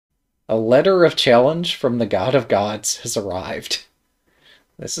A letter of challenge from the God of Gods has arrived.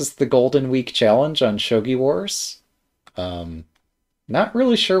 This is the Golden Week challenge on Shogi Wars. Not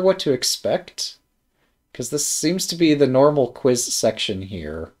really sure what to expect, because this seems to be the normal quiz section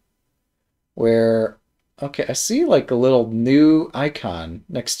here, where, okay, I see like a little new icon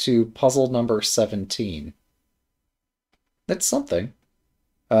next to puzzle number 17. That's something.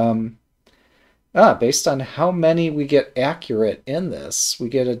 Um, Based on how many we get accurate in this, we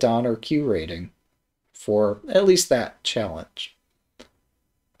get a Don or Q rating for at least that challenge.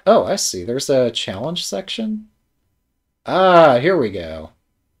 Oh, I see. There's a challenge section. Ah, here we go.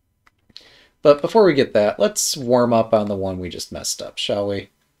 But before we get that, let's warm up on the one we just messed up, shall we?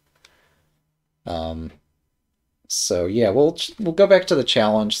 So yeah, we'll go back to the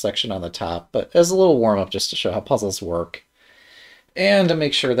challenge section on the top, but as a little warm up just to show how puzzles work and to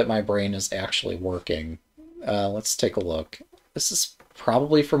make sure that my brain is actually working. Let's take a look. This is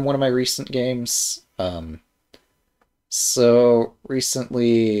probably from one of my recent games. So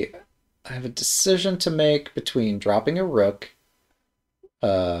recently, I have a decision to make between dropping a rook,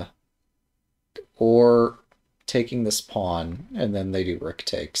 or taking this pawn, and then they do rook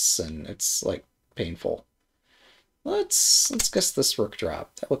takes, and it's like painful. Let's guess this rook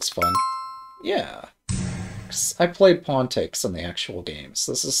drop. That looks fun. Yeah. I played pawn takes in the actual games.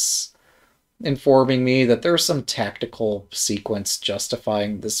 This is informing me that there's some tactical sequence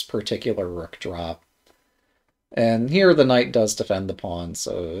justifying this particular rook drop. And here the knight does defend the pawn,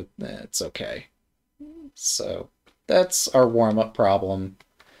 so it's okay. So that's our warm-up problem.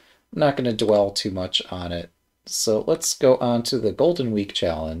 I'm not going to dwell too much on it. So let's go on to the Golden Week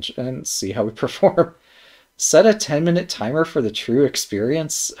challenge and see how we perform. Set a 10-minute timer for the true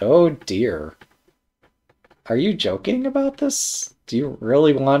experience? Oh dear. Are you joking about this? Do you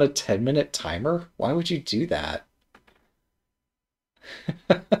really want a 10-minute timer? Why would you do that?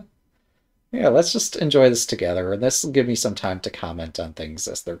 Yeah, let's just enjoy this together, and this will give me some time to comment on things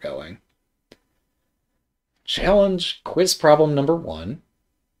as they're going. Challenge quiz problem number 1.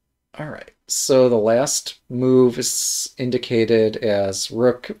 Alright, so the last move is indicated as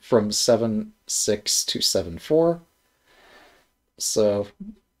rook from 7-6 to 7-4. So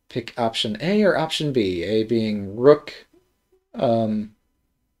pick option A or option B. A being rook. I'm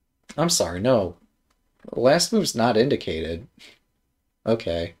sorry, no. The last move's not indicated.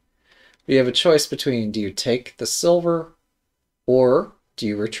 Okay. We have a choice between, do you take the silver or do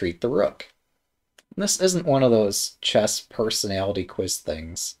you retreat the rook? And this isn't one of those chess personality quiz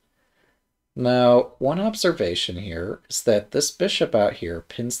things. Now, one observation here is that this bishop out here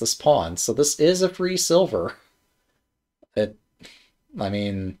pins this pawn, so this is a free silver. I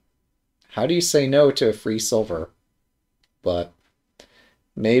mean, how do you say no to a free silver? But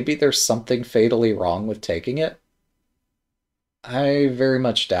maybe there's something fatally wrong with taking it? I very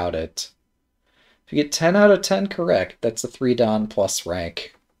much doubt it. If you get 10 out of 10 correct, that's a 3 Dan plus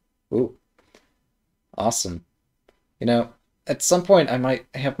rank. Ooh. Awesome. You know, at some point I might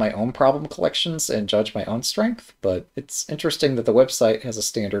have my own problem collections and judge my own strength, but it's interesting that the website has a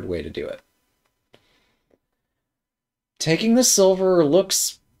standard way to do it. Taking the silver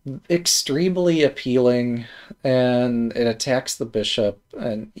looks extremely appealing, and it attacks the bishop,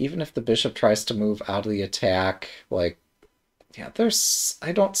 and even if the bishop tries to move out of the attack, like, yeah,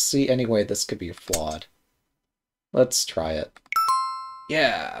 I don't see any way this could be flawed. Let's try it.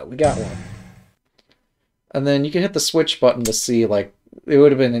 Yeah, we got one. And then you can hit the switch button to see, like, it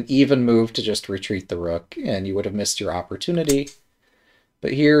would have been an even move to just retreat the rook, and you would have missed your opportunity.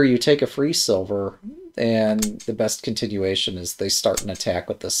 But here you take a free silver, and the best continuation is they start an attack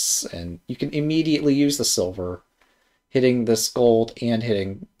with this, and you can immediately use the silver, hitting this gold and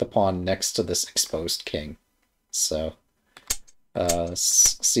hitting the pawn next to this exposed king. So,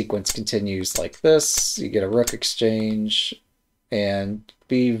 sequence continues like this. You get a rook exchange, and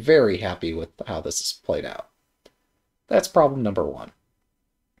be very happy with how this is played out. That's problem number 1.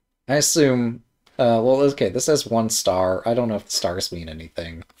 I assume, well, okay, this has 1 star. I don't know if the stars mean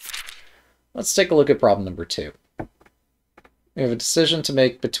anything. Let's take a look at problem number 2. We have a decision to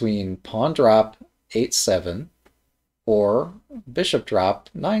make between pawn drop 8-7 or bishop drop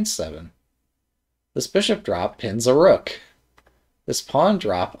 9-7. This bishop drop pins a rook. This pawn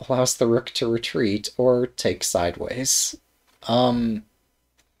drop allows the rook to retreat or take sideways.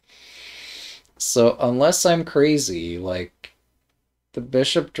 So unless I'm crazy, like, the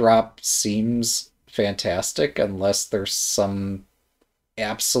bishop drop seems fantastic unless there's some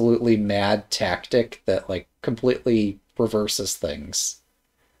absolutely mad tactic that, like, completely reverses things.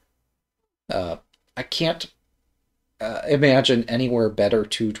 I can't imagine anywhere better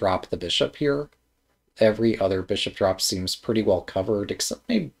to drop the bishop here every other bishop drop seems pretty well covered, except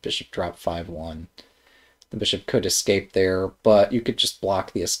maybe bishop drop 5-1. The bishop could escape there, but you could just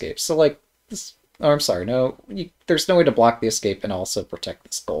block the escape. So, like, this... Oh, I'm sorry, no. There's no way to block the escape and also protect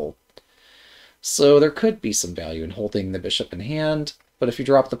this gold. So there could be some value in holding the bishop in hand, but if you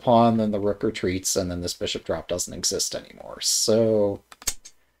drop the pawn, then the rook retreats, and then this bishop drop doesn't exist anymore. So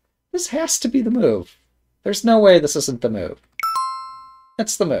this has to be the move. There's no way this isn't the move.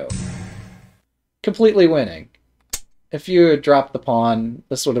 That's the move. Completely winning. If you had dropped the pawn,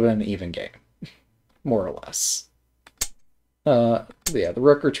 this would have been an even game. More or less. Yeah, the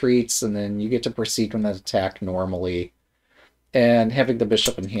rook retreats, and then you get to proceed with that attack normally. And having the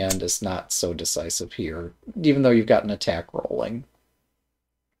bishop in hand is not so decisive here, even though you've got an attack rolling.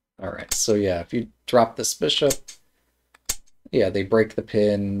 Alright, so yeah, if you drop this bishop, yeah, they break the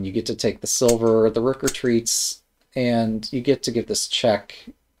pin, you get to take the silver, the rook retreats, and you get to give this check.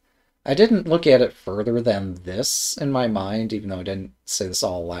 I didn't look at it further than this in my mind, even though I didn't say this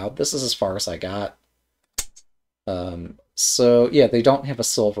all aloud. This is as far as I got. So yeah, they don't have a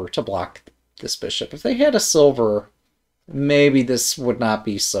silver to block this bishop. If they had a silver, maybe this would not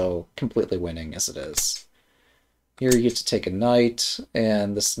be so completely winning as it is. Here you get to take a knight,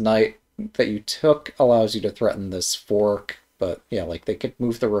 and this knight that you took allows you to threaten this fork, but yeah, like they could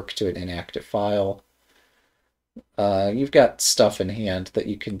move the rook to an inactive file. You've got stuff in hand that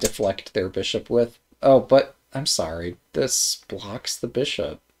you can deflect their bishop with. Oh, but I'm sorry, this blocks the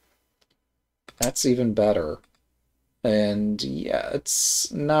bishop. That's even better. And yeah,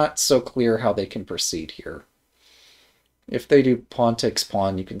 it's not so clear how they can proceed here. If they do pawn takes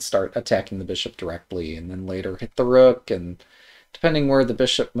pawn, you can start attacking the bishop directly, and then later hit the rook, and depending where the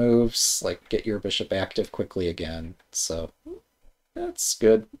bishop moves, like get your bishop active quickly again. So that's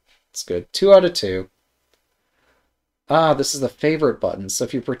good. It's good. 2 out of 2. Ah, this is the favorite button, so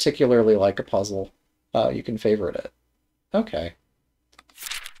if you particularly like a puzzle, you can favorite it. Okay.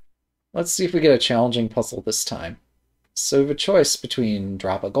 Let's see if we get a challenging puzzle this time. So we have a choice between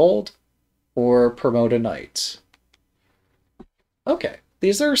drop a gold or promote a knight. Okay,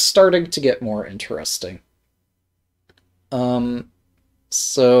 these are starting to get more interesting.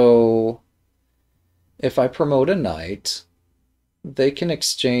 So if I promote a knight, they can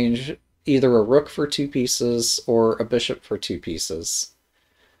exchange either a rook for 2 pieces or a bishop for 2 pieces.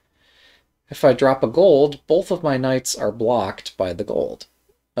 If I drop a gold, both of my knights are blocked by the gold.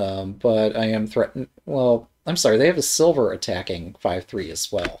 But I am threatened... Well, I'm sorry, they have a silver attacking 5-3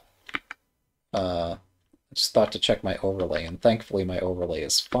 as well. I just thought to check my overlay, and thankfully my overlay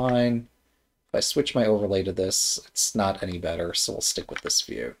is fine. If I switch my overlay to this, it's not any better, so we'll stick with this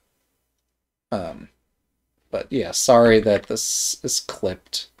view. But yeah, sorry that this is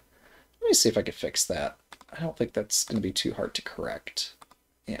clipped. Let me see if I can fix that. I don't think that's going to be too hard to correct.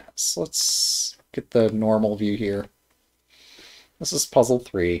 Yeah, so let's get the normal view here. This is puzzle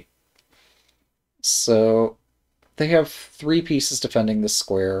 3. So they have 3 pieces defending this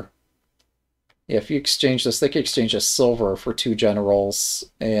square. Yeah, if you exchange this, they can exchange a silver for 2 generals,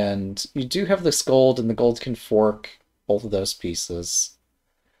 and you do have this gold, and the gold can fork both of those pieces.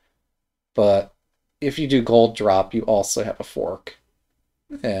 But if you do gold drop, you also have a fork,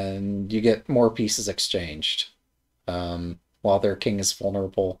 and you get more pieces exchanged while their king is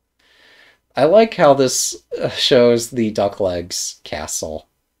vulnerable. I like how this shows the duck legs castle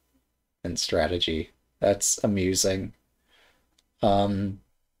and strategy. That's amusing.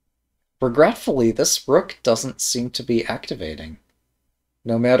 Regretfully, this rook doesn't seem to be activating,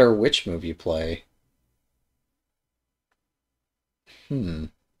 no matter which move you play. But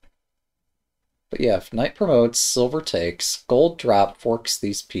yeah, if knight promotes, silver takes, gold drop forks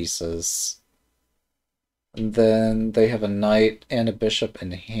these pieces, and then they have a knight and a bishop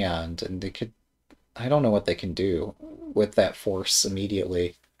in hand, and they could... I don't know what they can do with that force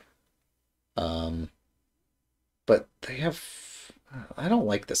immediately. But they have... I don't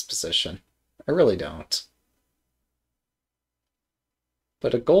like this position. I really don't.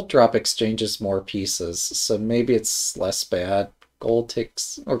 But a gold drop exchanges more pieces, so maybe it's less bad. Gold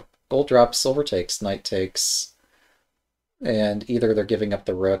takes... or gold drop, silver takes, knight takes, and either they're giving up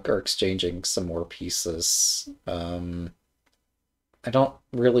the rook or exchanging some more pieces. I don't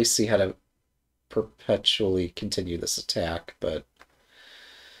really see how to perpetually continue this attack, but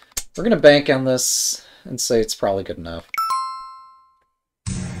we're going to bank on this and say it's probably good enough.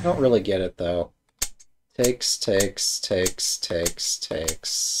 I don't really get it, though. Takes, takes, takes, takes,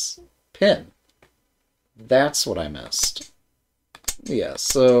 takes. Pin. That's what I missed. Yeah,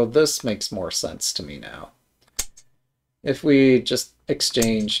 so this makes more sense to me now. If we just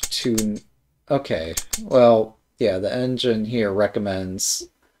exchange 2... Okay, well, yeah, the engine here recommends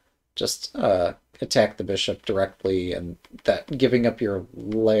just attack the bishop directly, and that giving up your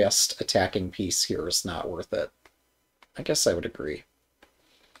last attacking piece here is not worth it. I guess I would agree.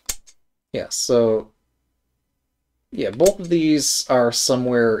 Yeah, so yeah, both of these are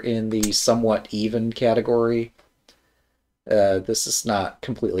somewhere in the somewhat even category. This is not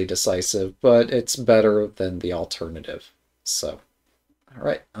completely decisive, but it's better than the alternative. So, all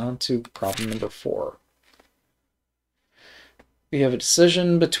right, on to problem number 4. We have a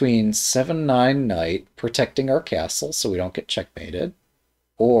decision between 7-9 knight, protecting our castle so we don't get checkmated,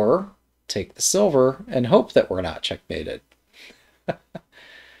 or take the silver and hope that we're not checkmated.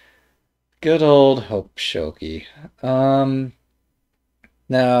 Good old hope shogi.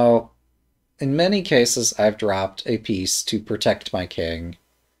 Now, in many cases, I've dropped a piece to protect my king,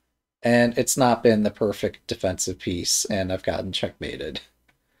 and it's not been the perfect defensive piece, and I've gotten checkmated.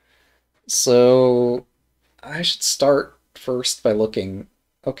 So I should start first by looking,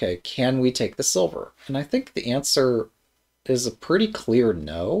 okay, can we take the silver? And I think the answer is a pretty clear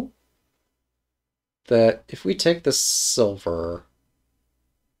no. That if we take the silver,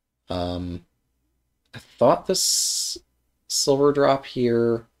 I thought this silver drop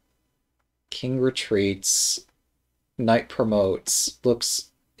here, king retreats, knight promotes,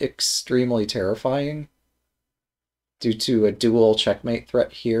 looks extremely terrifying due to a dual checkmate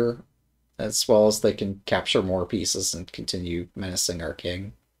threat here, as well as they can capture more pieces and continue menacing our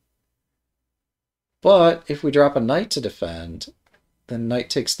king. But if we drop a knight to defend, then knight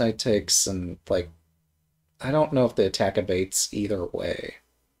takes, and, like, I don't know if the attack abates either way.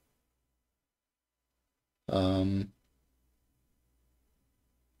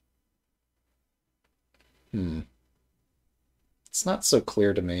 It's not so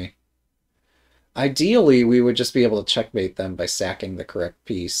clear to me. Ideally, we would just be able to checkmate them by sacking the correct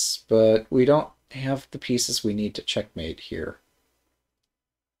piece, but we don't have the pieces we need to checkmate here.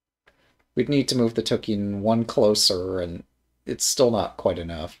 We'd need to move the token one closer, and it's still not quite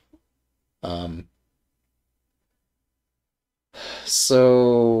enough.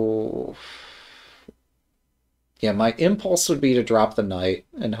 So, yeah, my impulse would be to drop the knight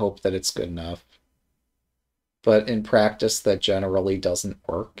and hope that it's good enough. But in practice, that generally doesn't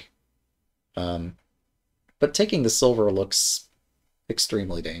work. But taking the silver looks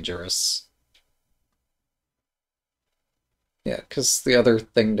extremely dangerous. Yeah, because the other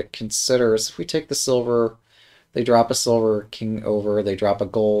thing to consider is if we take the silver, they drop a silver, king over, they drop a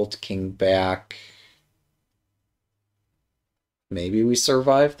gold, king back. Maybe we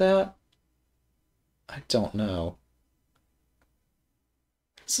survive that? I don't know.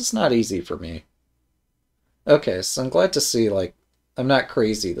 This is not easy for me. Okay, so I'm glad to see, like, I'm not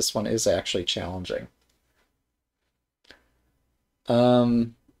crazy. This one is actually challenging.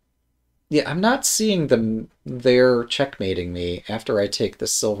 Yeah, I'm not seeing them there checkmating me after I take the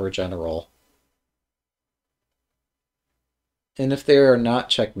silver general. And if they are not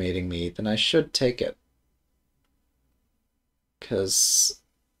checkmating me, then I should take it. Because,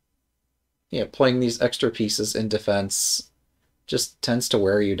 yeah, playing these extra pieces in defense just tends to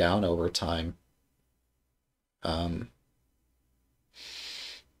wear you down over time.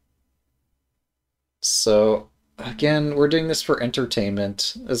 So, again, we're doing this for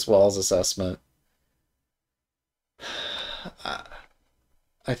entertainment as well as assessment.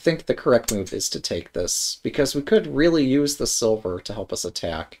 I think the correct move is to take this, because we could really use the silver to help us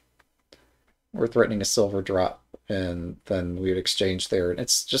attack. We're threatening a silver drop, and then we would exchange there, and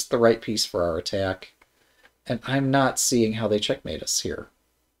it's just the right piece for our attack. And I'm not seeing how they checkmate us here.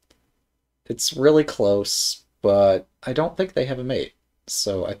 It's really close, but I don't think they have a mate,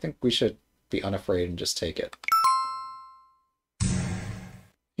 so I think we should be unafraid and just take it.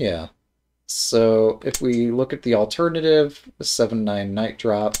 Yeah. So if we look at the alternative, the 7-9 knight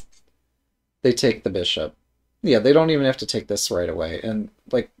drop, they take the bishop. Yeah, they don't even have to take this right away. And,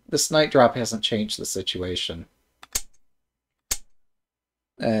 like, this knight drop hasn't changed the situation.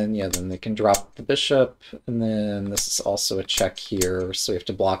 And, yeah, then they can drop the bishop, and then this is also a check here, so we have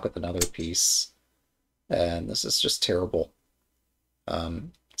to block with another piece. And this is just terrible.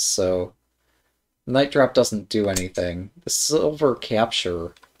 So, knight drop doesn't do anything. The silver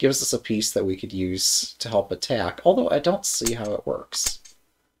capture gives us a piece that we could use to help attack, although I don't see how it works.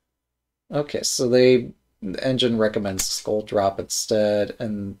 Okay, so the engine recommends skull drop instead,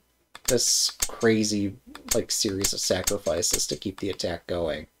 and this crazy, like, series of sacrifices to keep the attack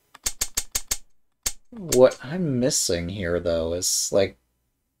going. What I'm missing here, though, is, like,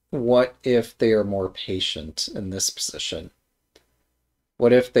 what if they are more patient in this position?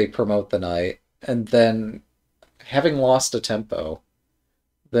 What if they promote the knight, and then, having lost a tempo,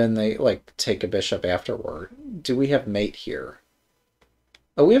 then they, like, take a bishop afterward? Do we have mate here?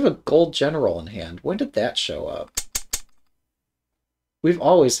 Oh, we have a gold general in hand. When did that show up? We've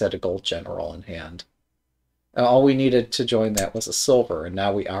always had a gold general in hand. All we needed to join that was a silver, and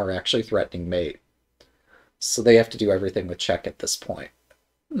now we are actually threatening mate. So they have to do everything with check at this point.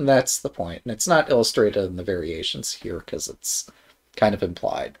 And that's the point. And it's not illustrated in the variations here because it's kind of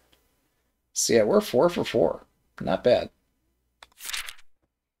implied. So yeah, we're 4 for 4. Not bad.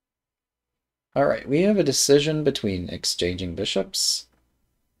 Alright, we have a decision between exchanging bishops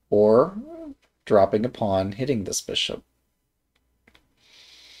or dropping a pawn, hitting this bishop.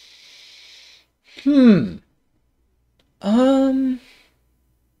 Hmm. Um.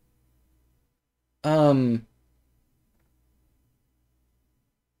 Um.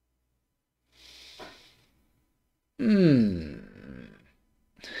 Hmm.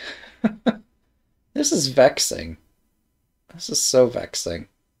 This is vexing. This is so vexing.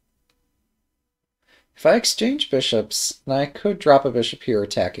 If I exchange bishops, then I could drop a bishop here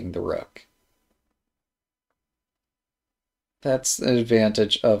attacking the rook. That's the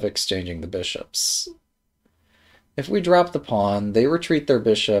advantage of exchanging the bishops. If we drop the pawn, they retreat their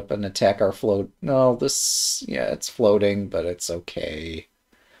bishop and attack our float. No, this, yeah, it's floating, but it's okay.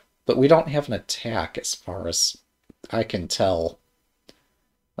 But we don't have an attack as far as I can tell.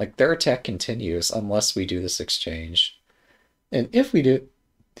 Like, their attack continues unless we do this exchange. And if we do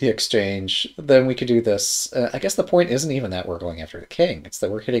the exchange, then we could do this. I guess the point isn't even that we're going after the king. It's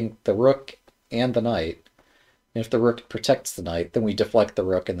that we're hitting the rook and the knight. And if the rook protects the knight, then we deflect the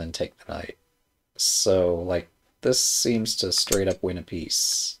rook and then take the knight. So, like, this seems to straight up win a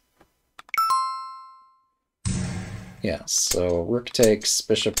piece. Yeah, so rook takes,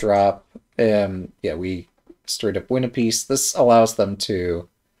 bishop drop, and yeah, we straight up win a piece. This allows them to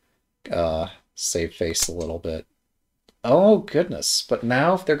save face a little bit. Oh, goodness. But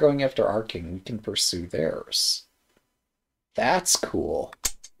now if they're going after our king, we can pursue theirs. That's cool.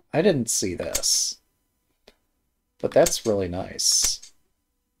 I didn't see this. But that's really nice.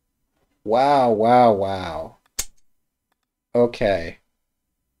 Wow, wow, wow. Okay.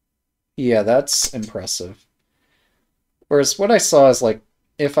 Yeah, that's impressive. Whereas what I saw is, like,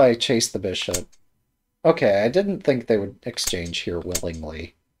 if I chase the bishop... Okay, I didn't think they would exchange here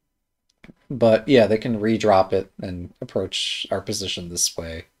willingly. But yeah, they can redrop it and approach our position this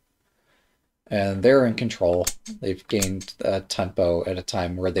way. And they're in control. They've gained tempo at a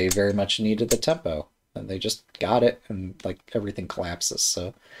time where they very much needed the tempo. And they just got it, and like everything collapses.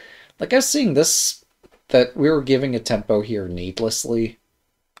 So, like I was seeing this, that we were giving a tempo here needlessly,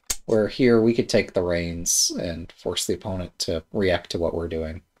 where here we could take the reins and force the opponent to react to what we're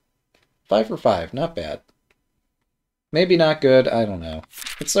doing. 5 for 5, not bad. Maybe not good, I don't know.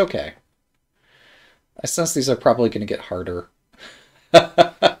 It's okay. I sense these are probably going to get harder.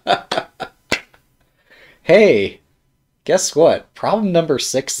 Hey, guess what? Problem number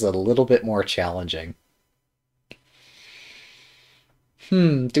 6 is a little bit more challenging.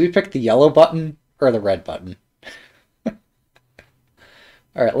 Do we pick the yellow button or the red button?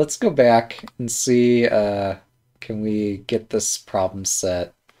 Alright, let's go back and see, can we get this problem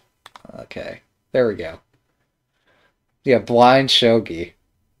set? Okay, there we go. Yeah, blind shogi.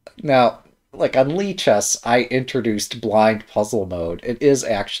 Now, like on Lichess, I introduced blind puzzle mode. It is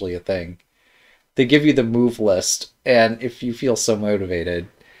actually a thing. They give you the move list, and if you feel so motivated,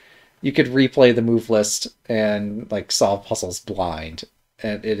 you could replay the move list and like solve puzzles blind.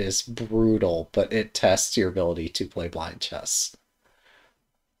 And it is brutal, but it tests your ability to play blind chess.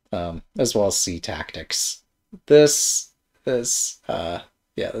 As well as see tactics. This is, yeah,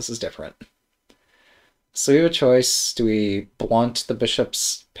 this is different. So we have a choice. Do we blunt the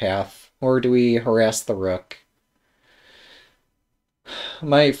bishop's path, or do we harass the rook?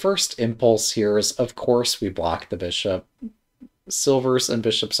 My first impulse here is, of course, we block the bishop. Silvers and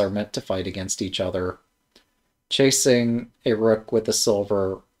bishops are meant to fight against each other. Chasing a rook with a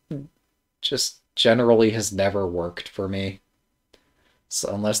silver just generally has never worked for me.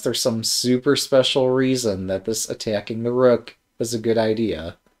 So unless there's some super special reason that this attacking the rook is a good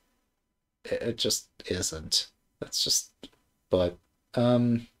idea, it just isn't. That's just... But,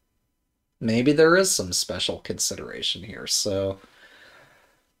 maybe there is some special consideration here. So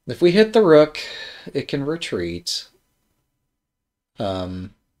if we hit the rook, it can retreat.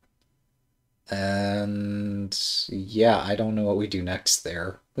 And yeah, I don't know what we do next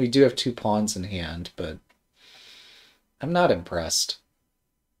there. We do have 2 pawns in hand, but I'm not impressed.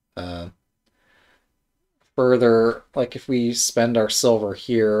 Further, like if we spend our silver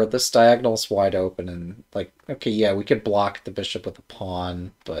here, this diagonal's wide open, and like, okay, yeah, we could block the bishop with a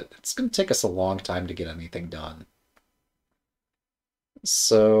pawn, but it's going to take us a long time to get anything done.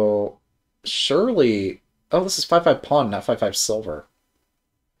 So surely, oh, this is 5-5 pawn, not 5-5 silver.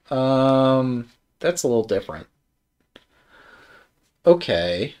 That's a little different.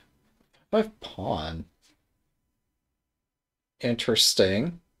 Okay. 5 pawn.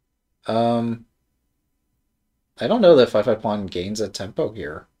 Interesting. Um, I don't know that 5 pawn gains a tempo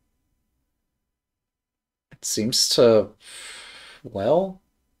here. It seems to, well,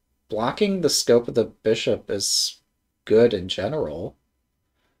 blocking the scope of the bishop is good in general.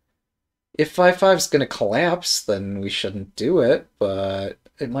 If 5 is going to collapse, then we shouldn't do it, but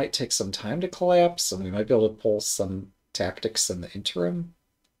it might take some time to collapse, and we might be able to pull some tactics in the interim.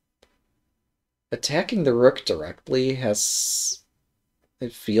 Attacking the rook directly has...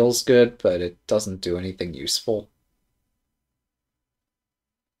 it feels good, but it doesn't do anything useful.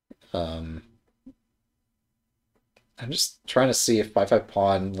 Um, I'm just trying to see if 5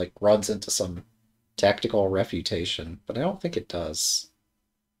 pawn like runs into some tactical refutation, but I don't think it does.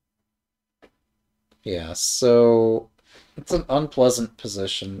 Yeah, so it's an unpleasant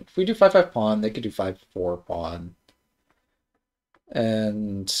position. If we do 5 pawn, they could do 5 pawn.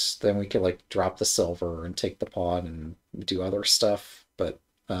 And then we could like drop the silver and take the pawn and do other stuff. But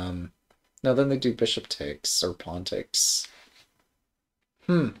no, then they do bishop takes or pawn takes.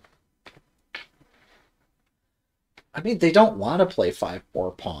 I mean, they don't want to play 5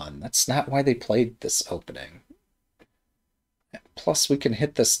 pawn. That's not why they played this opening. Plus, we can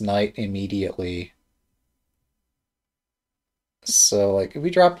hit this knight immediately. So, like, if we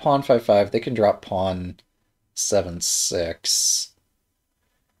drop pawn 5 they can drop pawn 7 6,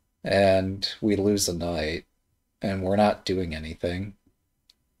 and we lose a knight, and we're not doing anything.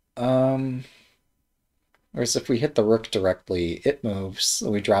 Whereas if we hit the rook directly, it moves.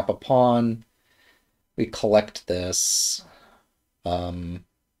 So we drop a pawn, we collect this. They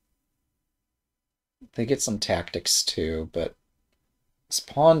get some tactics too, but this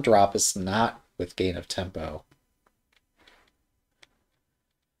pawn drop is not with gain of tempo.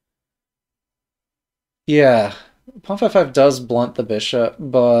 Yeah, pawn 5 does blunt the bishop,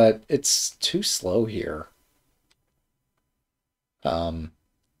 but it's too slow here. Um,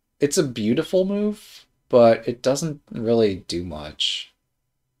 it's a beautiful move, but it doesn't really do much.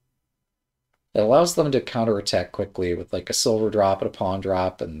 It allows them to counterattack quickly with like a silver drop and a pawn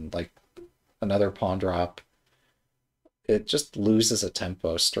drop and like another pawn drop. It just loses a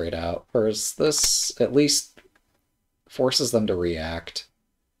tempo straight out, whereas this at least forces them to react.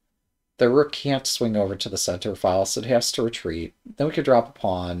 The rook can't swing over to the center file, so it has to retreat. Then we could drop a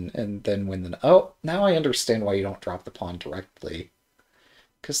pawn and then win the... Oh, now I understand why you don't drop the pawn directly.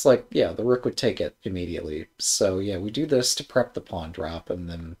 Because, like, yeah, the rook would take it immediately. So, yeah, we do this to prep the pawn drop, and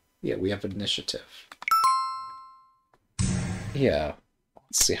then, yeah, we have initiative. Yeah.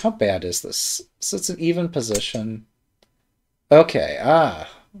 Let's see, how bad is this? So it's an even position. Okay,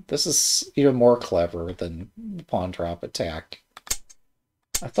 this is even more clever than the pawn drop attack.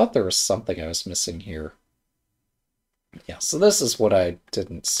 I thought there was something I was missing here. Yeah, so this is what I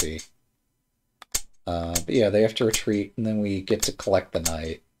didn't see. But yeah, they have to retreat, and then we get to collect the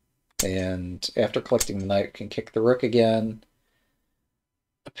knight. And after collecting the knight, we can kick the rook again.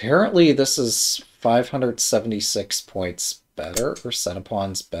 Apparently, this is 576 points better, or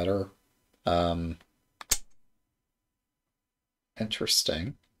centipoints better.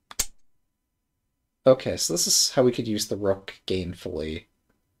 Interesting. Okay, so this is how we could use the rook gainfully.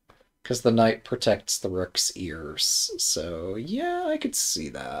 Because the knight protects the rook's ears. So, yeah, I could see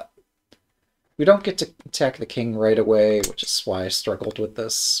that. We don't get to attack the king right away, which is why I struggled with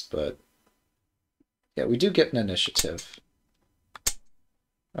this, but... yeah, we do get an initiative.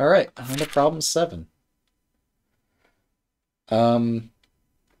 Alright, on to problem 7.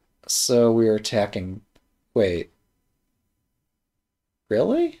 So we're attacking... Wait.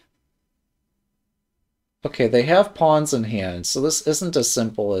 Really? Okay, they have pawns in hand, so this isn't as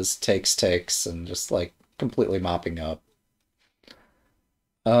simple as takes and just, like, completely mopping up.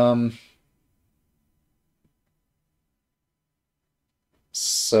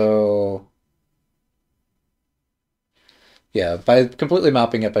 So... yeah, by completely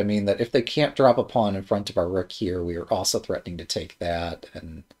mopping up, I mean that if they can't drop a pawn in front of our rook here, we are also threatening to take that,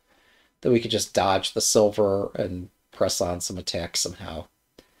 and then we could just dodge the silver and press on some attacks somehow.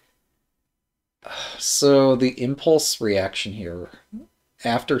 So the impulse reaction here,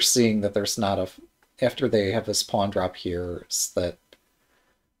 after seeing that there's not a... after they have this pawn drop here, is that,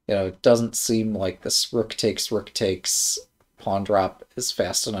 you know, it doesn't seem like this rook takes pawn drop is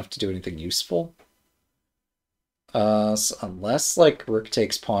fast enough to do anything useful. So unless, like, rook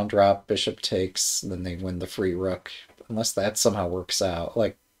takes pawn drop, bishop takes, then they win the free rook. Unless that somehow works out.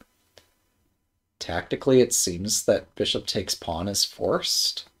 Like, tactically it seems that bishop takes pawn is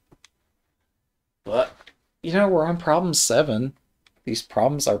forced. But, you know, we're on problem 7. these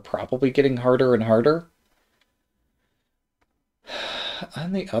problems are probably getting harder and harder.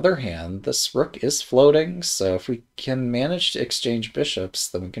 On the other hand, this rook is floating, so if we can manage to exchange bishops,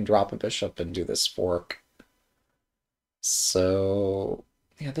 then we can drop a bishop and do this fork. So,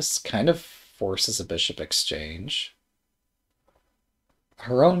 yeah, this kind of forces a bishop exchange.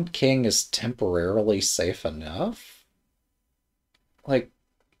 Her own king is temporarily safe enough. Like,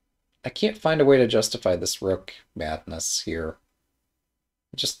 I can't find a way to justify this rook madness here.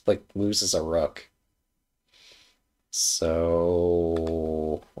 It just, like, loses a rook.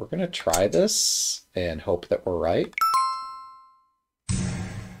 So, we're gonna try this and hope that we're right.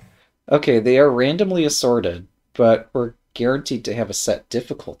 Okay, they are randomly assorted, but we're guaranteed to have a set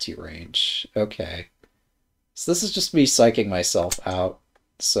difficulty range. Okay. So this is just me psyching myself out.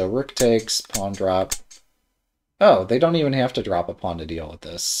 So rook takes, pawn drop. Oh, they don't even have to drop a pawn to deal with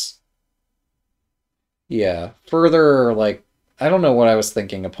this. Yeah, further, like, I don't know what I was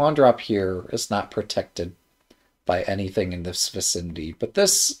thinking. A pawn drop here is not protected by anything in this vicinity, but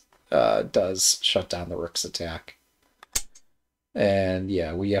this does shut down the rook's attack. And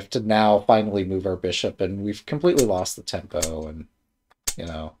yeah, we have to now finally move our bishop, and we've completely lost the tempo, and, you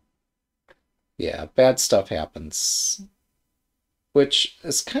know, yeah, bad stuff happens. Which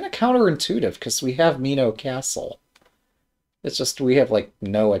is kind of counterintuitive, because we have Mino Castle. It's just we have, like,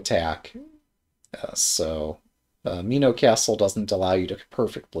 no attack. So Mino Castle doesn't allow you to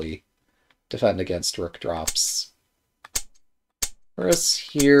perfectly defend against rook drops. Whereas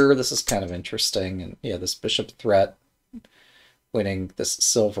here, this is kind of interesting, and yeah, this bishop threat, winning this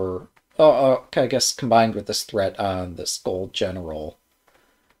silver, I guess combined with this threat on this gold general,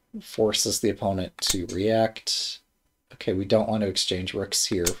 forces the opponent to react. Okay, we don't want to exchange rooks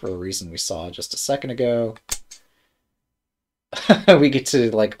here for the reason we saw just a second ago. We get to,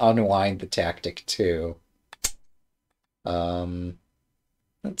 like, unwind the tactic, too.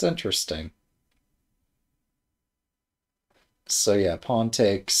 That's interesting. So yeah, pawn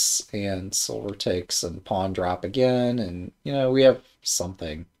takes, and silver takes, and pawn drop again, and, you know, we have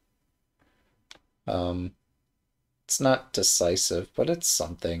something. It's not decisive, but it's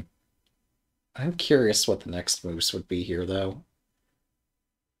something. I'm curious what the next moves would be here, though.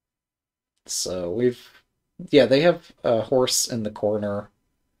 So yeah, they have a horse in the corner,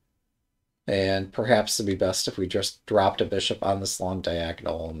 and perhaps it'd be best if we just dropped a bishop on this long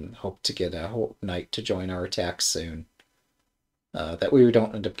diagonal and hope to get a knight to join our attack soon. That way we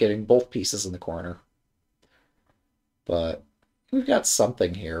don't end up getting both pieces in the corner. But we've got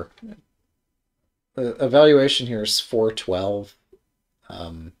something here. The evaluation here is 412.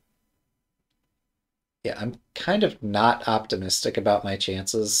 Yeah, I'm kind of not optimistic about my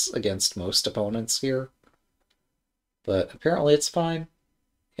chances against most opponents here. But apparently it's fine.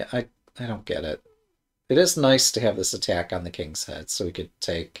 Yeah, I don't get it. It is nice to have this attack on the king's head, so we could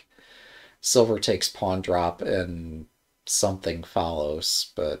take silver takes pawn drop and something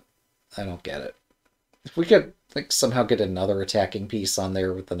follows, but I don't get it. If we could, like, somehow get another attacking piece on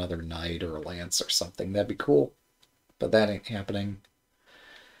there with another knight or a lance or something, that'd be cool. But that ain't happening.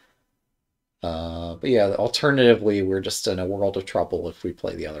 But yeah, alternatively, we're just in a world of trouble if we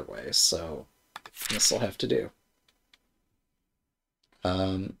play the other way, so this will have to do.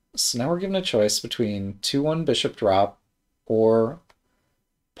 So now we're given a choice between 2-1 bishop drop or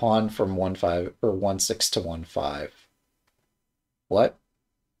pawn from 1-5 or 1-6 to 1-5. What?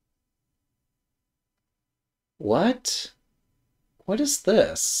 What? What is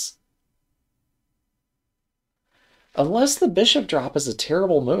this? Unless the bishop drop is a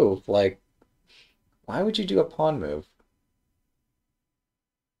terrible move, like, why would you do a pawn move?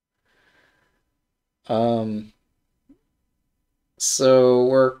 So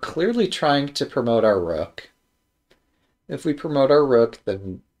we're clearly trying to promote our rook. If we promote our rook,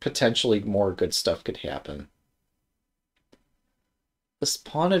 then potentially more good stuff could happen. This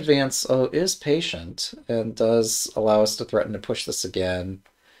pawn advance is patient and does allow us to threaten to push this again,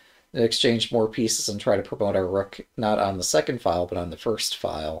 and exchange more pieces and try to promote our rook not on the second file, but on the first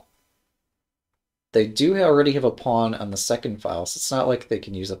file. They do already have a pawn on the second file, so it's not like they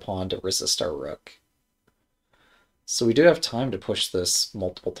can use a pawn to resist our rook. So we do have time to push this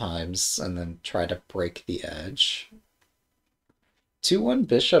multiple times and then try to break the edge. 2-1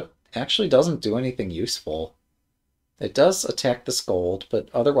 bishop actually doesn't do anything useful. It does attack this gold, but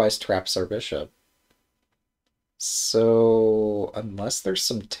otherwise traps our bishop. So unless there's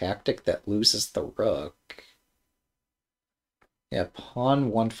some tactic that loses the rook, yeah,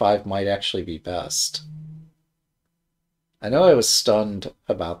 pawn 1-5 might actually be best. I know I was stunned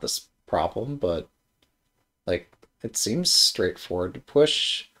about this problem, but, like, it seems straightforward to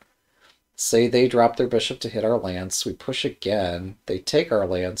push Say they drop their bishop to hit our lance. We push again. They take our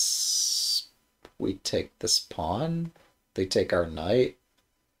lance. We take this pawn. They take our knight.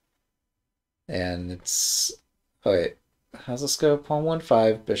 And it's... Oh, wait. How's this go? Pawn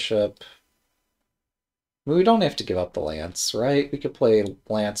 1-5, bishop. We don't have to give up the lance, right? We could play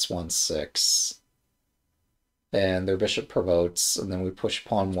lance 1-6. And their bishop promotes, and then we push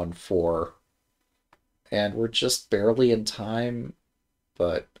pawn 1-4. And we're just barely in time,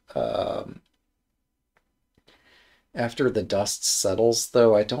 but after the dust settles,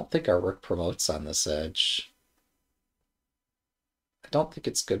 though, I don't think our rook promotes on this edge. I don't think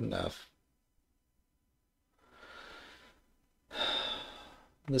it's good enough.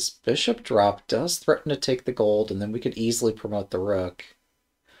 This bishop drop does threaten to take the gold, and then we could easily promote the rook.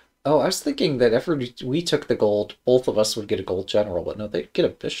 Oh, I was thinking that if we took the gold, both of us would get a gold general, but no, they'd get a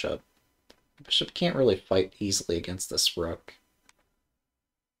bishop. The bishop can't really fight easily against this rook.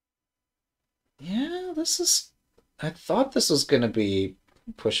 Yeah, this is... I thought this was going to be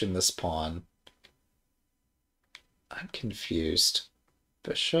pushing this pawn. I'm confused.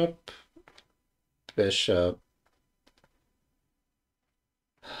 Bishop, bishop.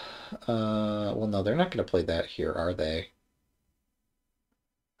 Well, no, they're not going to play that here, are they?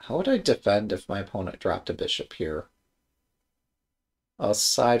 How would I defend if my opponent dropped a bishop here?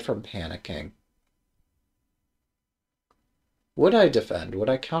 Aside from panicking. Would I defend? Would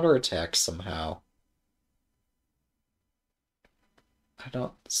I counterattack somehow? I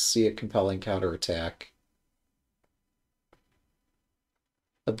don't see a compelling counterattack.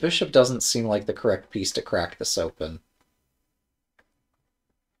 The bishop doesn't seem like the correct piece to crack this open.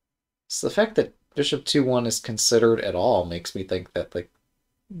 So the fact that bishop 2-1 is considered at all makes me think that like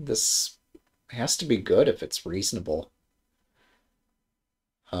this has to be good if it's reasonable.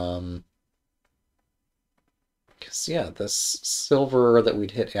 Because yeah, this silver that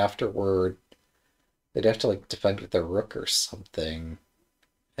we'd hit afterward, they'd have to like defend with their rook or something.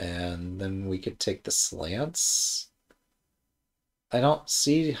 And then we could take the slants. I don't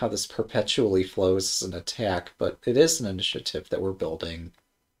see how this perpetually flows as an attack, but it is an initiative that we're building.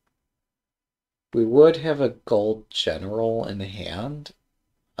 We would have a gold general in hand.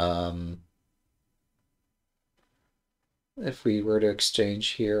 If we were to exchange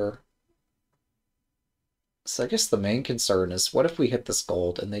here. So I guess the main concern is, what if we hit this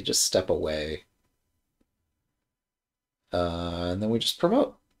gold and they just step away? And then we just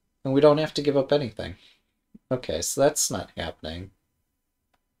promote. And we don't have to give up anything. Okay, so that's not happening.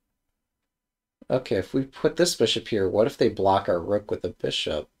 Okay, if we put this bishop here, what if they block our rook with a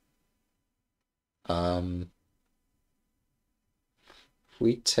bishop?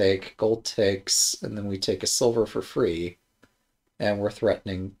 We take, gold takes, and then we take a silver for free, and we're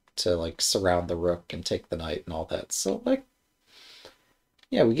threatening to like surround the rook and take the knight and all that. So like,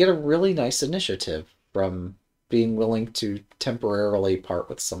 yeah, we get a really nice initiative from being willing to temporarily part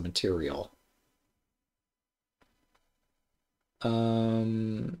with some material.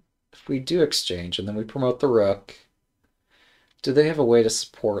 If we do exchange and then we promote the rook, do they have a way to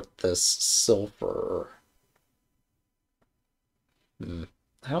support this silver?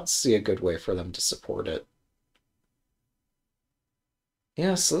 I don't see a good way for them to support it.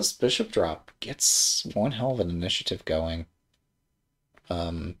 Yeah, so this bishop drop gets one hell of an initiative going.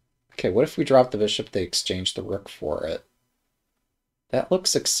 Okay, what if we drop the bishop, they exchange the rook for it? That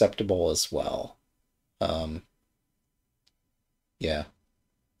looks acceptable as well. Yeah.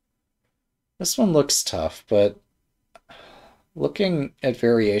 This one looks tough, but looking at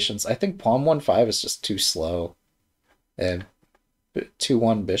variations, I think pawn 1-5 is just too slow. And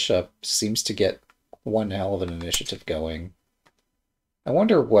 2-1 bishop seems to get one hell of an initiative going. I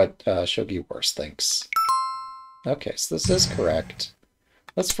wonder what Shogi Wars thinks. Okay, so this is correct.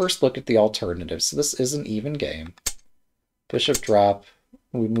 Let's first look at the alternatives. So this is an even game. Bishop drop,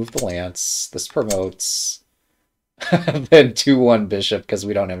 we move the lance, this promotes, then 2-1 bishop because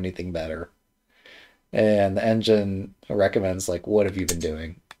we don't have anything better. And the engine recommends, like, what have you been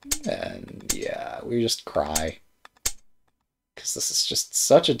doing? And yeah, we just cry. Because this is just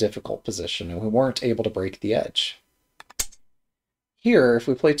such a difficult position, and we weren't able to break the edge. Here, if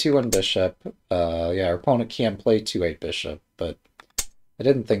we play 2-1 bishop, yeah, our opponent can play 2-8 bishop, but I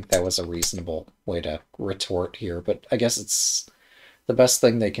didn't think that was a reasonable way to retort here, but I guess it's the best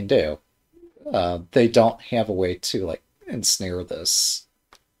thing they can do. They don't have a way to, like, ensnare this.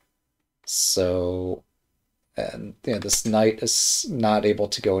 So, and yeah, this knight is not able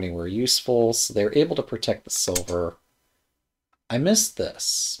to go anywhere useful, so they're able to protect the silver. I missed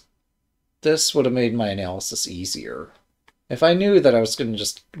this. This would have made my analysis easier. If I knew that I was going to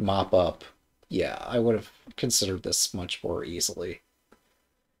just mop up, yeah, I would have considered this much more easily.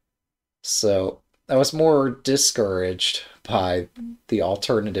 So I was more discouraged by the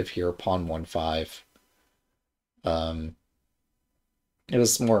alternative here, pawn 1-5. Um, it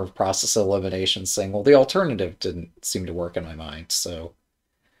was more of process elimination saying, well, the alternative didn't seem to work in my mind, so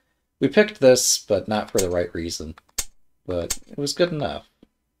we picked this, but not for the right reason. But it was good enough.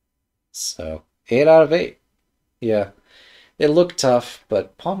 So 8 out of 8. Yeah, it looked tough,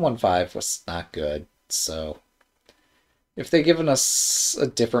 but pawn 1-5 was not good. So if they'd given us a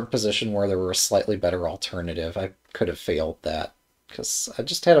different position where there were a slightly better alternative, I could have failed that because I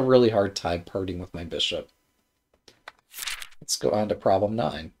just had a really hard time parting with my bishop. Let's go on to problem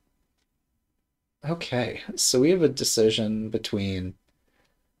 9. Okay, so we have a decision between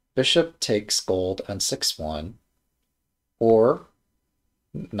bishop takes gold on 6-1 or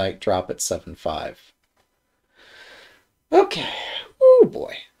knight drop at 7-5. Okay, oh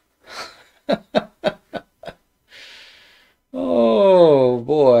boy. Oh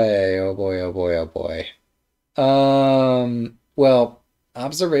boy, oh boy, oh boy, oh boy. Well,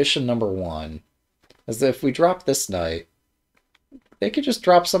 observation number 1 is that if we drop this knight, they could just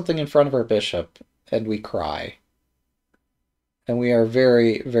drop something in front of our bishop and we cry. And we are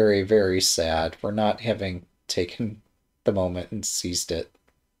very, very, very sad for not having taken the moment and seized it.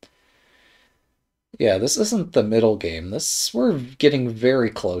 Yeah, this isn't the middle game. We're getting very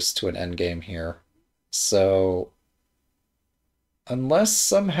close to an end game here. So unless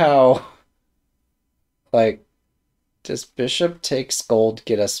somehow like does bishop takes gold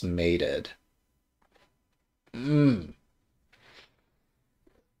get us mated?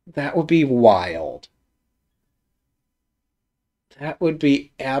 That would be wild. That would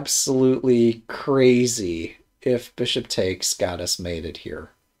be absolutely crazy if bishop takes got us mated here.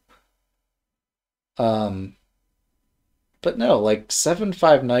 Um, but no, like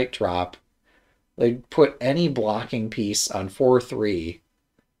 7-5 knight drop, they'd put any blocking piece on 4-3,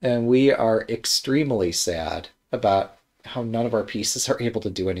 and we are extremely sad about how none of our pieces are able to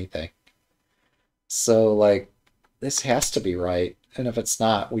do anything. So, like, this has to be right, and if it's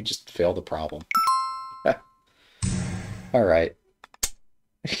not, we just fail the problem. All right.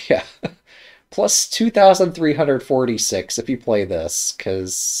 Yeah. Plus 2,346 if you play this,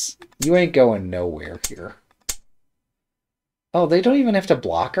 because you ain't going nowhere here. Oh, they don't even have to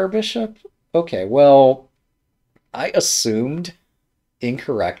block our bishop? Okay, well, I assumed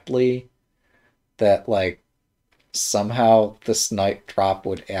incorrectly that, like, somehow this knight drop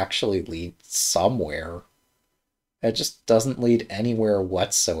would actually lead somewhere. It just doesn't lead anywhere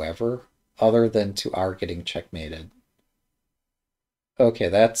whatsoever, other than to our getting checkmated. Okay,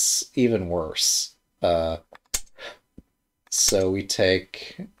 that's even worse. So we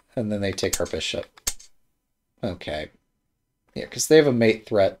take, and then they take our bishop. Okay. Yeah, because they have a mate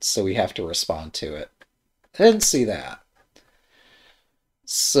threat, so we have to respond to it. I didn't see that.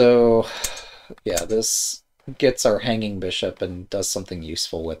 So, yeah, this gets our hanging bishop and does something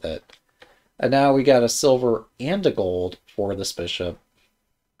useful with it. And now we got a silver and a gold for this bishop.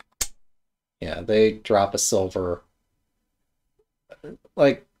 Yeah, they drop a silver.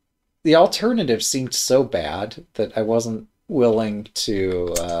 Like, the alternative seemed so bad that I wasn't willing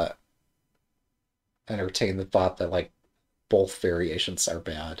to entertain the thought that, like, both variations are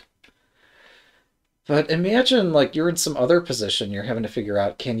bad. But imagine, like, you're in some other position, you're having to figure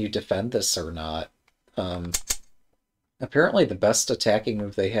out, can you defend this or not? Apparently the best attacking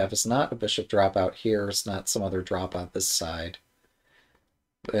move they have is not a bishop drop out here, it's not some other drop on this side.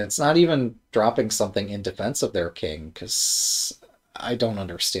 It's not even dropping something in defense of their king, because I don't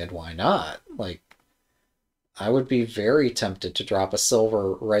understand why not. Like, I would be very tempted to drop a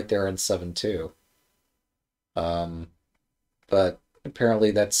silver right there in 7-2. But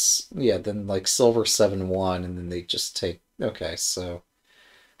apparently that's, yeah, then like silver 7-1, and then they just take, okay, so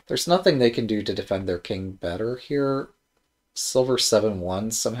there's nothing they can do to defend their king better here. Silver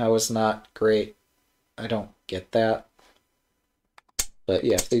 7-1 somehow is not great. I don't get that. But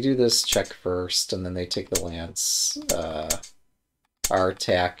yeah, if they do this check first, and then they take the lance, our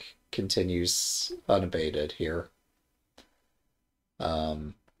attack continues unabated here.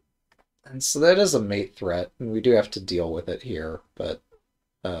 And so that is a mate threat, and we do have to deal with it here, but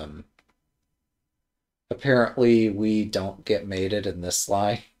apparently we don't get mated in this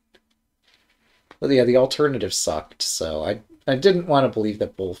line. But yeah, the alternative sucked, so I didn't want to believe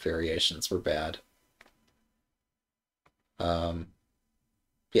that both variations were bad.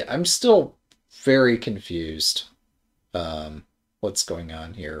 Yeah, I'm still very confused what's going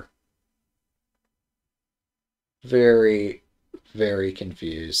on here. Very, very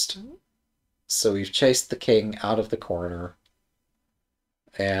confused. So we've chased the king out of the corner,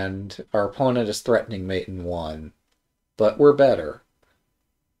 and our opponent is threatening mate in 1, but we're better.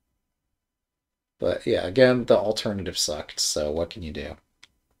 But yeah, again, the alternative sucked, so what can you do?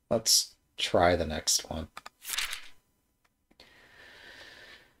 Let's try the next one.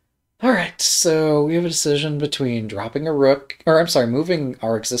 Alright, so we have a decision between dropping a rook, or I'm sorry, moving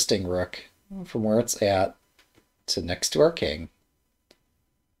our existing rook from where it's at to next to our king,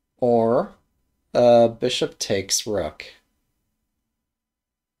 or bishop takes rook.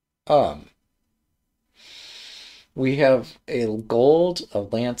 Um, we have a gold, a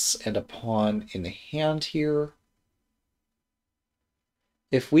lance, and a pawn in hand here.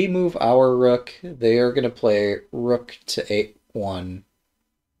 If we move our rook, they are going to play rook to 8-1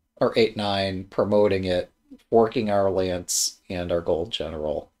 or 8-9, promoting it, forking our lance and our gold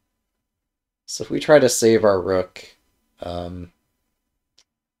general. So if we try to save our rook,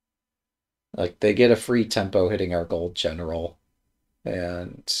 like they get a free tempo hitting our gold general.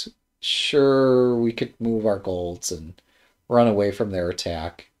 And sure, we could move our golds and run away from their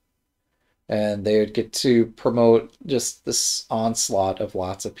attack. And they would get to promote just this onslaught of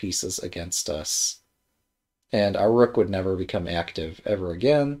lots of pieces against us. And our rook would never become active ever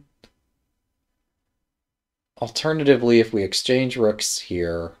again. Alternatively, if we exchange rooks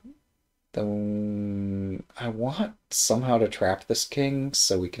here, then I want somehow to trap this king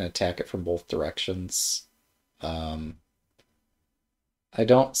so we can attack it from both directions. I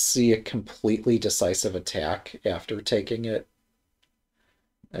don't see a completely decisive attack after taking it.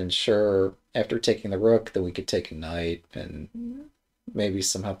 And sure, after taking the rook, then we could take a knight, and maybe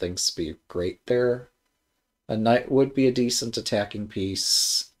somehow things be great there. A knight would be a decent attacking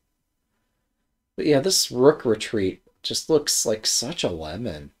piece. But yeah, this rook retreat just looks like such a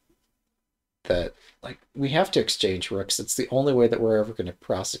lemon that, like, we have to exchange rooks. It's the only way that we're ever going to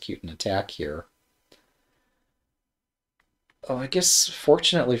prosecute an attack here. Oh, I guess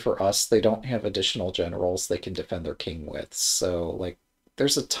fortunately for us, they don't have additional generals they can defend their king with. So, like,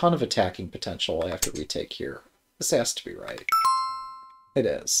 there's a ton of attacking potential after we take here. This has to be right. It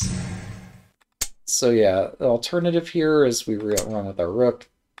is. So yeah, the alternative here is we run with our rook.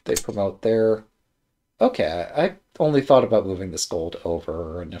 They promote there. Okay, I only thought about moving this gold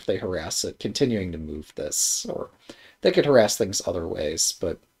over, and if they harass it, continuing to move this. Or they could harass things other ways,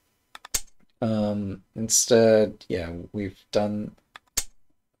 but instead, yeah, we've done...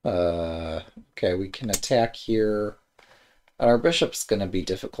 okay, we can attack here. Our bishop's going to be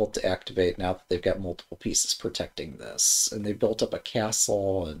difficult to activate now that they've got multiple pieces protecting this. And they built up a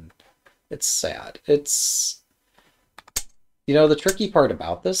castle, and it's sad. It's... You know, the tricky part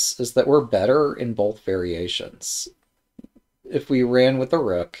about this is that we're better in both variations. If we ran with a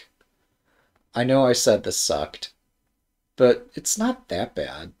rook, I know I said this sucked, but it's not that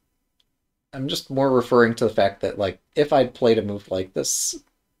bad. I'm just more referring to the fact that, like, if I'd played a move like this,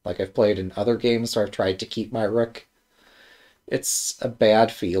 like I've played in other games where I've tried to keep my rook, it's a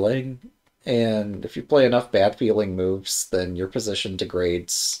bad feeling. And if you play enough bad feeling moves, then your position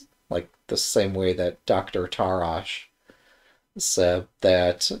degrades, like the same way that Dr. Tarash said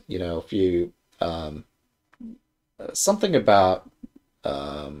that, you know, if you something about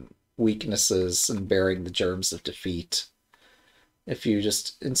weaknesses and bearing the germs of defeat. If you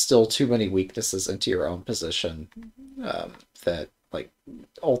just instill too many weaknesses into your own position, that, like,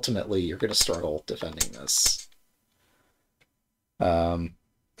 ultimately you're going to struggle defending this.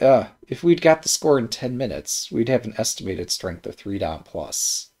 If we'd got the score in 10 minutes, we'd have an estimated strength of 3 dom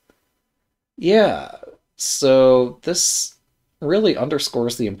plus. Yeah, so this really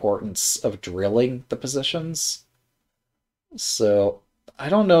underscores the importance of drilling the positions. So I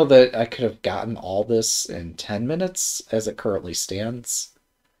don't know that I could have gotten all this in 10 minutes as it currently stands.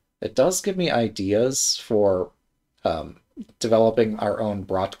 It does give me ideas for developing our own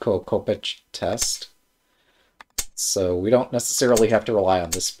Bratko-Kopich test. So we don't necessarily have to rely on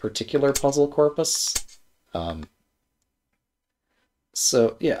this particular puzzle corpus.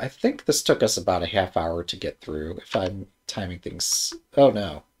 So yeah, I think this took us about a half hour to get through, if I'm timing things. Oh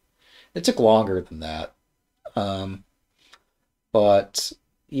no, it took longer than that. But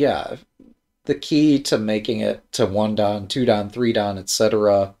yeah, the key to making it to 1 dan, 2 dan, 3 dan,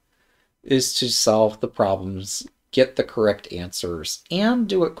 etc. is to solve the problems, get the correct answers, and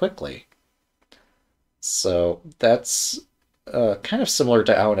do it quickly. So that's kind of similar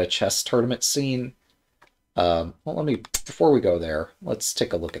to how in a chess tournament scene. Well, before we go there, let's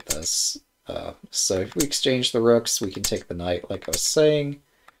take a look at this. So if we exchange the rooks, we can take the knight, like I was saying,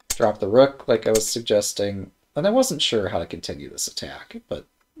 drop the rook, like I was suggesting, and I wasn't sure how to continue this attack, but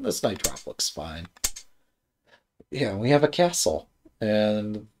this knight drop looks fine. Yeah, we have a castle,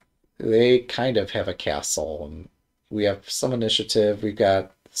 and they kind of have a castle, and we have some initiative. We've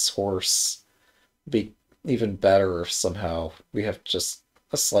got this horse. Be even better if somehow we have just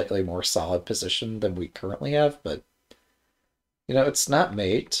a slightly more solid position than we currently have, but it's not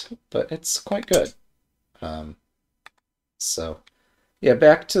mate, but it's quite good. Um, so yeah,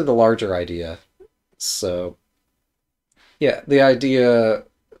 back to the larger idea. So yeah, the idea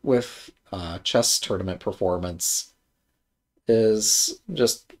with chess tournament performance is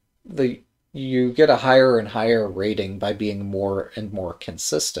just the you get a higher and higher rating by being more and more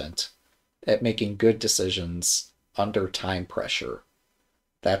consistent at making good decisions under time pressure.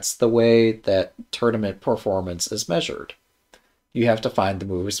 That's the way that tournament performance is measured. You have to find the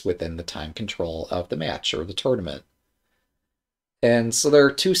moves within the time control of the match or the tournament. And so there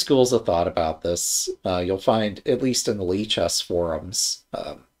are two schools of thought about this. You'll find, at least in the Lee Chess forums,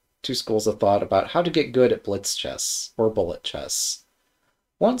 two schools of thought about how to get good at blitz chess or bullet chess.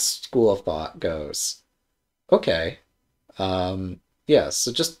 One school of thought goes, okay, yeah,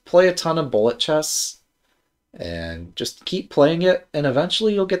 so just play a ton of bullet chess and just keep playing it, and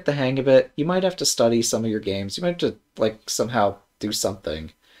eventually you'll get the hang of it. You might have to study some of your games. You might have to, like, somehow do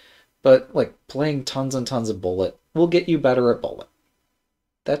something. But, like, playing tons and tons of bullet will get you better at bullet.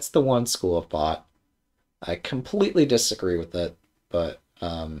 That's the one school of thought. I completely disagree with it, but,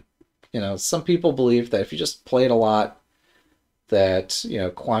 some people believe that if you just play it a lot, that,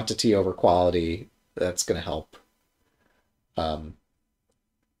 quantity over quality, that's going to help.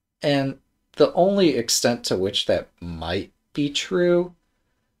 And the only extent to which that might be true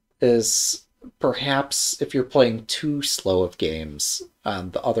is perhaps if you're playing too slow of games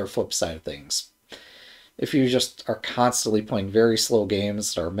on the other flip side of things. If you just are constantly playing very slow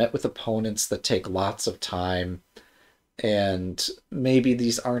games that are met with opponents that take lots of time, and maybe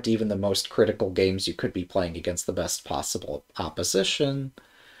these aren't even the most critical games you could be playing against the best possible opposition,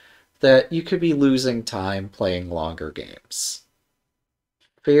 that you could be losing time playing longer games.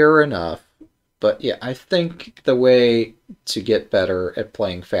 Fair enough. But yeah, I think the way to get better at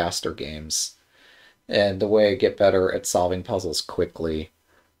playing faster games and the way to get better at solving puzzles quickly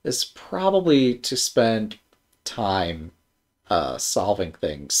is probably to spend time solving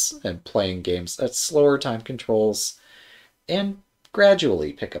things and playing games at slower time controls and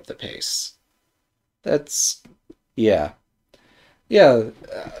gradually pick up the pace. That's, yeah. Yeah,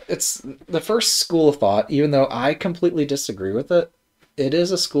 it's the first school of thought, even though I completely disagree with it. It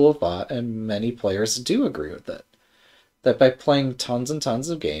is a school of thought, and many players do agree with it. That by playing tons and tons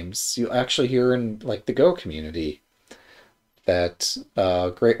of games, you actually hear in like the Go community that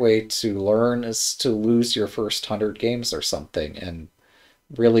a great way to learn is to lose your first 100 games or something and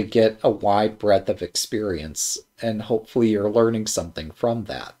really get a wide breadth of experience, and hopefully you're learning something from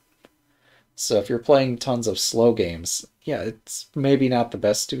that. So if you're playing tons of slow games, yeah, it's maybe not the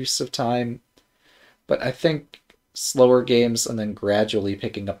best use of time, but I think slower games and then gradually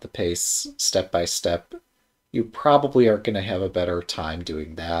picking up the pace step by step, you probably are going to have a better time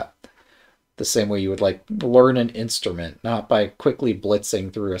doing that. The same way you would like learn an instrument, not by quickly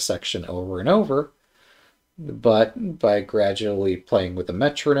blitzing through a section over and over, but by gradually playing with a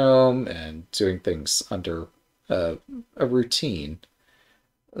metronome and doing things under a routine.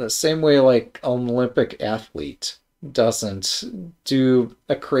 The same way like an Olympic athlete doesn't do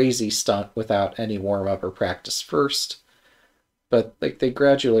a crazy stunt without any warm-up or practice first, but like they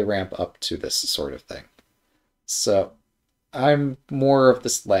gradually ramp up to this sort of thing. So I'm more of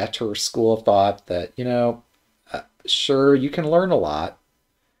this latter school of thought that, sure, you can learn a lot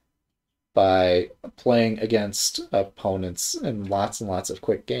by playing against opponents in lots and lots of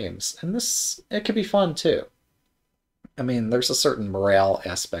quick games. And it can be fun too. I mean, there's a certain morale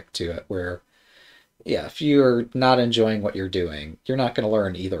aspect to it where, yeah, if you're not enjoying what you're doing, you're not going to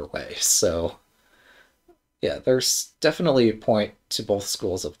learn either way. So, yeah, there's definitely a point to both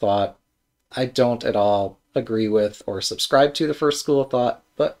schools of thought. I don't at all agree with or subscribe to the first school of thought,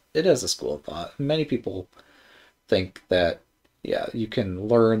 but it is a school of thought. Many people think that, yeah, you can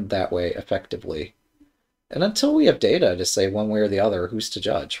learn that way effectively. And until we have data to say one way or the other, who's to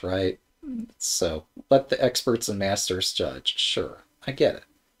judge, right? So let the experts and masters judge. Sure, I get it.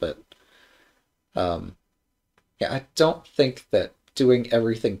 But, yeah, I don't think that doing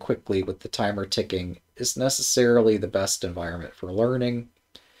everything quickly with the timer ticking is necessarily the best environment for learning.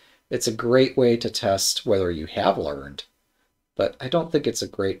 It's a great way to test whether you have learned, but I don't think it's a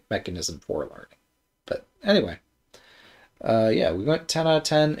great mechanism for learning. But anyway, yeah, we went 10 out of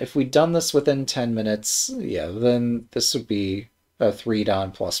 10. If we'd done this within 10 minutes, yeah, then this would be a 3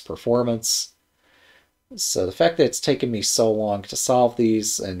 dan plus performance. So the fact that it's taken me so long to solve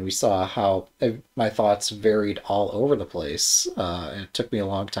these, and we saw how my thoughts varied all over the place, and it took me a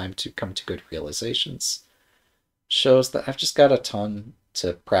long time to come to good realizations, shows that I've just got a ton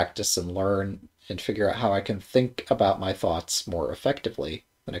to practice and learn, and figure out how I can think about my thoughts more effectively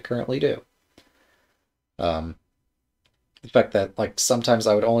than I currently do. Um, the fact that like sometimes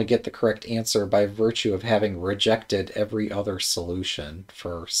I would only get the correct answer by virtue of having rejected every other solution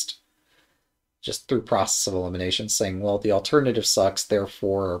first, just through process of elimination, saying, well, the alternative sucks,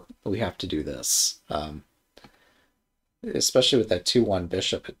 therefore we have to do this. Especially with that 2-1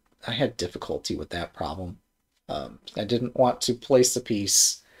 bishop, I had difficulty with that problem. I didn't want to place a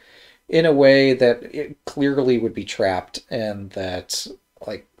piece in a way that it clearly would be trapped and that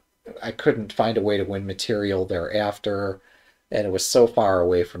like I couldn't find a way to win material thereafter, and it was so far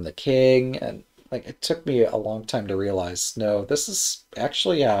away from the king, and like it took me a long time to realize, no, this is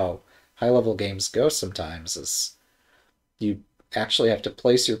actually how high level games go sometimes, is you actually have to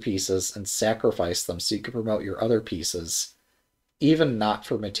place your pieces and sacrifice them so you can promote your other pieces, even not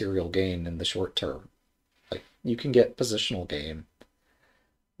for material gain in the short term. Like you can get positional gain,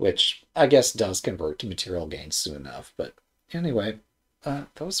 which I guess does convert to material gain soon enough. But anyway,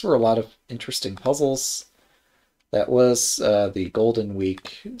 those were a lot of interesting puzzles. That was the Golden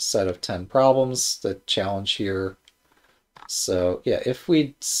Week set of 10 problems, the challenge here. So yeah, if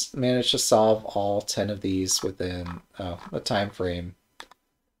we manage to solve all 10 of these within a time frame.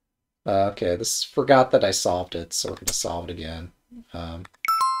 Okay, this forgot that I solved it, so we're going to solve it again.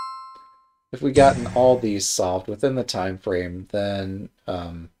 If we gotten all these solved within the time frame, then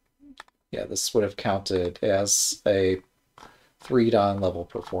yeah, this would have counted as a 3-dan level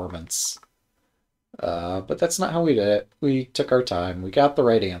performance. But that's not how we did it. We took our time. We got the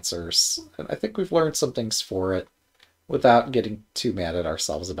right answers. And I think we've learned some things for it without getting too mad at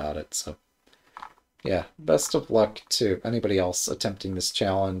ourselves about it. So yeah, best of luck to anybody else attempting this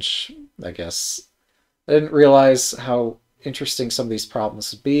challenge, I guess. I didn't realize how interesting some of these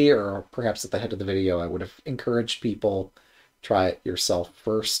problems would be, or perhaps at the head of the video I would have encouraged people try it yourself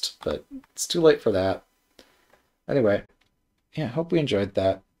first, but it's too late for that. Anyway, yeah, hope we enjoyed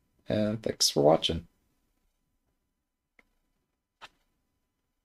that, and thanks for watching.